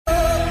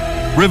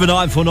River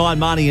 949,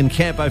 Marnie and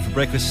Campo for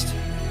breakfast.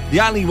 The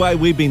only way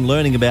we've been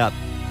learning about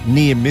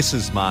near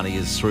misses, Marnie,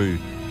 is through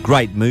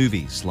great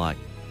movies like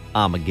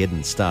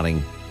Armageddon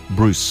starring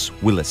Bruce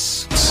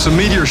Willis. It's a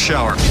meteor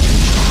shower.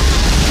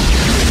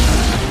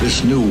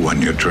 This new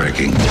one you're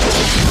tracking,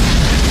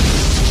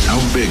 how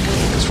big?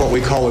 It's what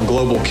we call a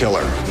global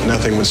killer.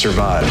 Nothing would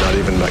survive, not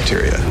even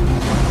bacteria.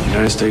 The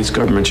United States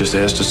government just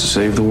asked us to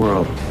save the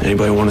world.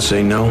 Anybody want to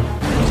say no?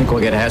 You think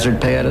we'll get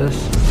hazard pay out of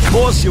this? Of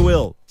course you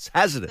will. It's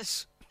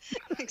hazardous.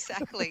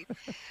 Exactly.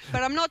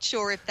 But I'm not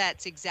sure if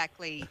that's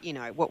exactly,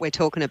 what we're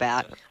talking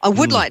about. I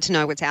would like to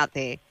know what's out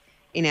there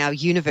in our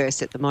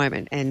universe at the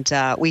moment. And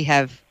we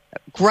have a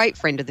great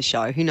friend of the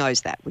show who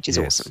knows that, which is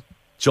awesome.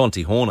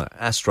 Jonty Horner,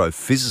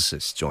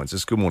 astrophysicist, joins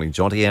us. Good morning,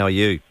 Jonty. How are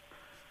you?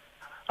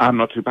 I'm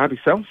not too bad.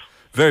 Yourself?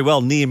 Very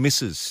well. Near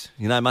misses.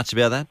 You know much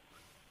about that?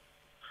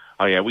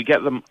 Oh, yeah. We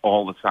get them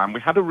all the time.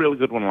 We had a really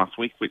good one last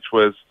week, which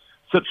was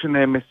such a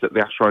near miss that the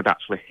asteroid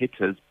actually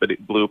hit us, but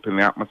it blew up in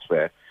the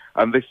atmosphere.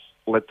 And this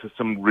led to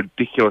some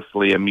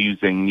ridiculously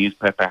amusing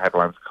newspaper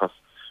headlines because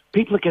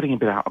people are getting a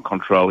bit out of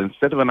control.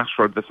 Instead of an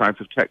asteroid the size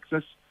of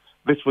Texas,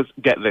 this was,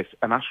 get this,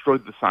 an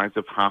asteroid the size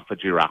of half a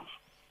giraffe.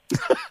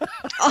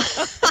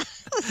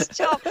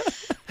 Stop.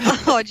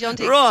 Oh,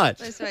 Jonty. Right.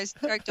 I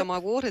stroked on my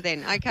water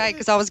then. Okay,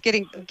 because I was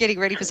getting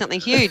ready for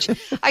something huge.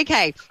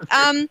 Okay.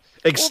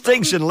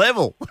 Extinction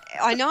level.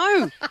 I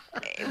know.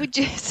 Would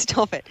you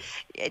stop it?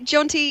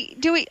 Jonty,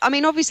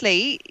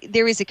 obviously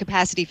there is a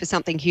capacity for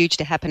something huge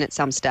to happen at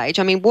some stage.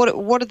 I mean, what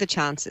are the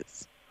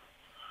chances?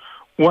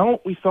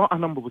 Well, we thought our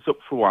number was up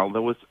for a while.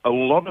 There was a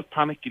lot of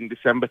panic in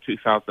December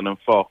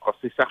 2004 because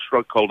this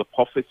asteroid called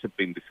Apophis had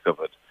been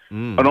discovered.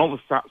 And all the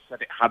stats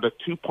said it had a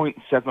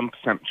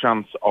 2.7%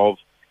 chance of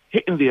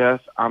hitting the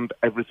Earth and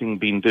everything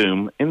being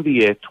doomed in the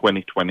year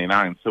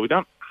 2029. So we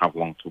don't have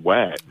long to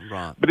wait.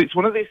 Right. But it's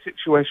one of these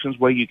situations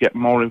where you get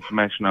more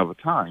information over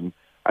time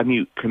and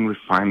you can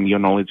refine your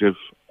knowledge of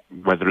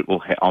whether it will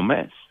hit or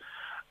miss.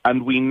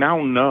 And we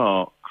now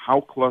know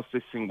how close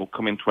this thing will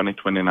come in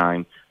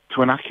 2029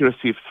 to an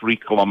accuracy of 3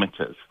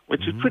 kilometres,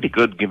 which is pretty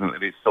good given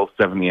that it's still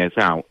 7 years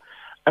out.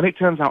 And it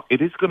turns out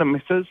it is going to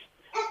miss us,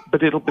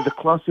 but it'll be the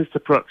closest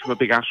approach to a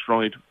big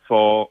asteroid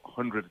for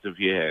hundreds of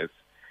years.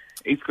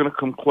 It's going to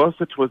come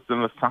closer to us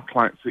than the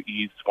satellites that you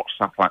use to watch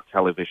satellite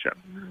television.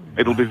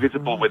 It'll be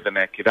visible with the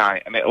naked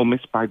eye, and it'll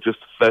miss by just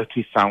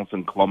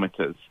 30,000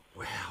 kilometres,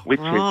 which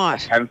is a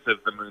tenth of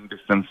the moon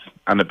distance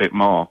and a bit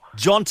more.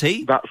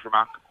 Jonty, that's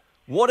remarkable.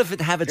 What if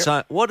it have its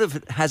own? What if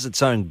it has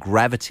its own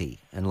gravity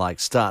and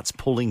starts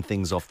pulling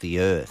things off the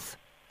Earth?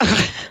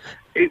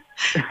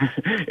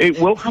 It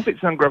will have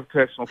its own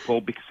gravitational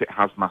pull because it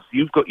has mass.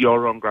 You've got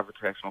your own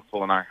gravitational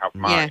pull and I have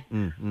mine.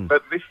 Yeah.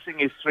 But this thing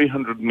is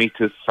 300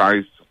 metres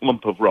sized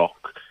lump of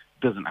rock.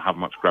 Doesn't have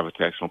much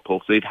gravitational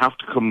pull. So you'd have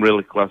to come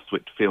really close to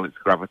it to feel its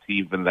gravity.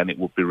 Even then it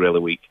would be really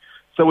weak.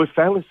 So we're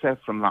fairly safe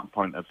from that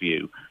point of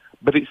view.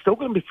 But it's still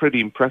going to be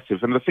pretty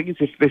impressive. And the thing is,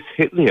 if this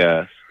hit the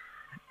Earth,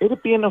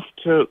 it'd be enough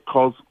to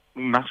cause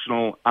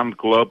national and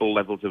global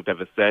levels of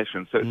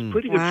devastation. So it's a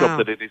pretty good job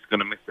that it is going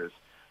to miss us.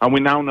 And we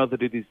now know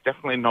that it is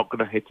definitely not going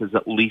to hit us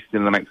at least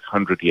in the next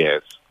 100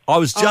 years. I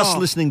was just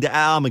listening to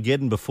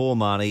Armageddon before,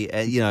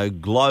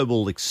 Marnie,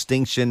 global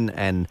extinction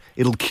and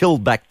it'll kill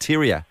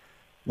bacteria.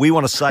 We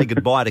want to say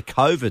goodbye to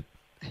COVID,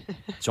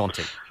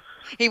 Jonty.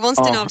 He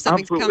wants to know if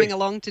something's coming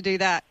along to do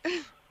that.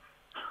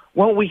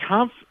 Well, we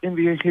have, in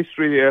the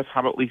history of the Earth,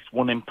 had at least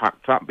one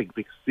impact that big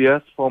because the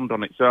Earth formed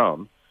on its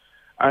own.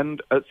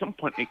 And at some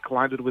point it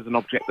collided with an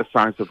object the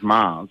size of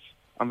Mars,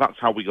 and that's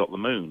how we got the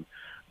moon.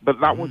 But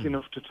that was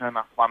enough to turn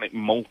our planet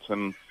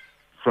molten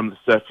from the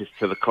surface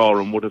to the core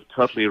and would have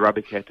totally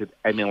eradicated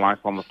any life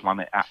on the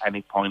planet at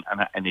any point and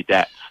at any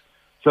depth.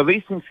 So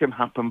these things can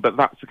happen, but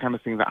that's the kind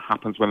of thing that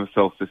happens when the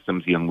solar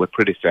system's young. We're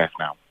pretty safe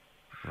now.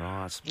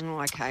 Right.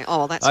 Oh, okay.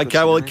 Oh, that's okay. Good to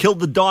Well, know. it killed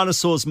the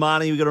dinosaurs,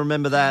 Marnie. We've got to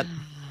remember that.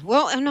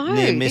 Well, no,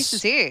 this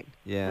is it.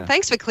 Yeah.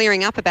 Thanks for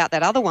clearing up about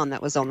that other one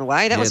that was on the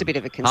way. That was a bit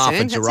of a concern.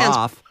 Half a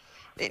giraffe.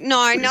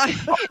 No,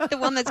 the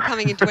one that's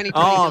coming in 2029.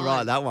 Oh,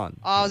 right, that one.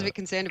 Oh, I was a bit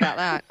concerned about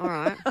that. All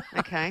right,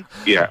 okay.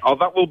 Yeah,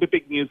 that will be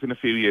big news in a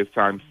few years'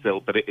 time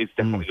still, but it is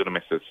definitely going to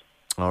miss us.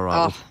 All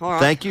right. Oh, all right.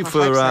 Thank you I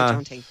for hope so,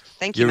 Jonty.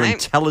 Thank you, your mate.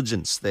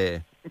 intelligence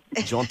there,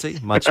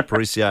 Jonty. Much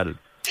appreciated.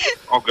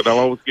 Oh, good. I'll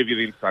always give you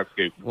the inside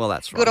scoop. Well,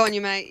 that's right. Good on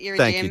you, mate. You're a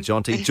Thank gem. you,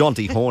 Jonty.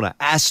 Jonty Horner,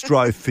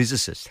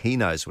 astrophysicist. He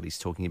knows what he's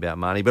talking about,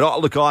 Marnie.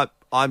 But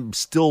I'm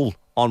still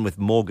on with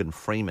Morgan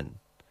Freeman.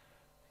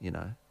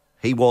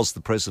 He was the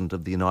President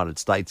of the United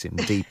States in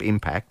Deep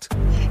Impact.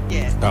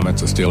 Yeah.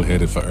 Comets are still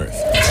headed for Earth.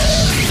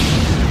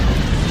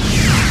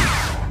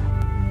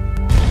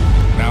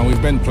 Now,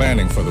 we've been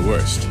planning for the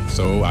worst,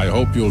 so I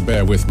hope you'll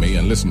bear with me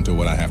and listen to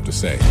what I have to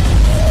say.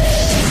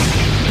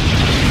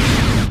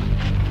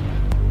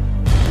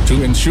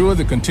 To ensure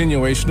the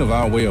continuation of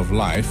our way of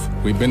life,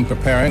 we've been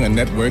preparing a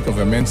network of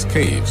immense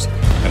caves,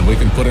 and we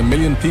can put 1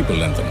 million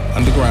people in them,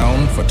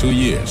 underground, for 2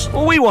 years.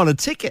 Well, we want a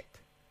ticket.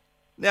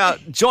 Now,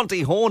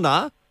 Jonty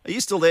Horner, are you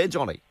still there,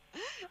 Johnny?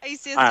 Are you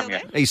still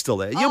there? He's still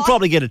there. You'll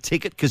probably get a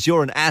ticket because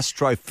you're an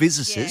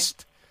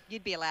astrophysicist.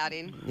 You'd be allowed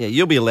in. Yeah,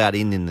 you'll be allowed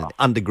in the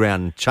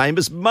underground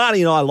chambers.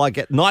 Marty and I like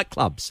at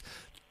nightclubs.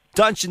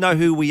 Don't you know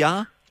who we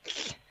are?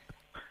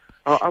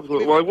 Oh,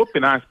 absolutely. Well, it would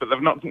be nice, but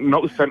they've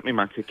not sent me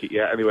my ticket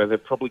yet. Anyway,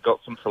 they've probably got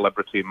some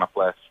celebrity in my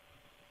place.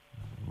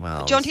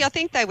 Well, Jonty, I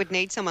think they would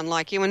need someone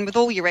like you, and with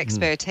all your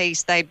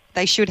expertise,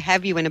 they should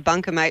have you in a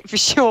bunker, mate, for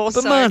sure.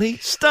 But Marty,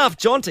 stuff,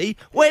 Jonty,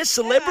 we're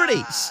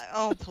celebrities.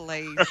 Oh,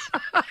 please.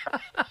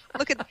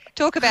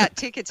 Talk about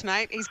tickets,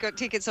 mate. He's got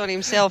tickets on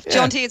himself. Yeah.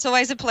 Jonty, it's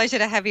always a pleasure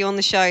to have you on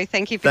the show.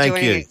 Thank you for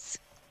joining us.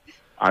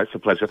 It's a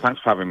pleasure.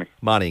 Thanks for having me.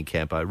 Marty and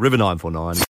Campo, River 949.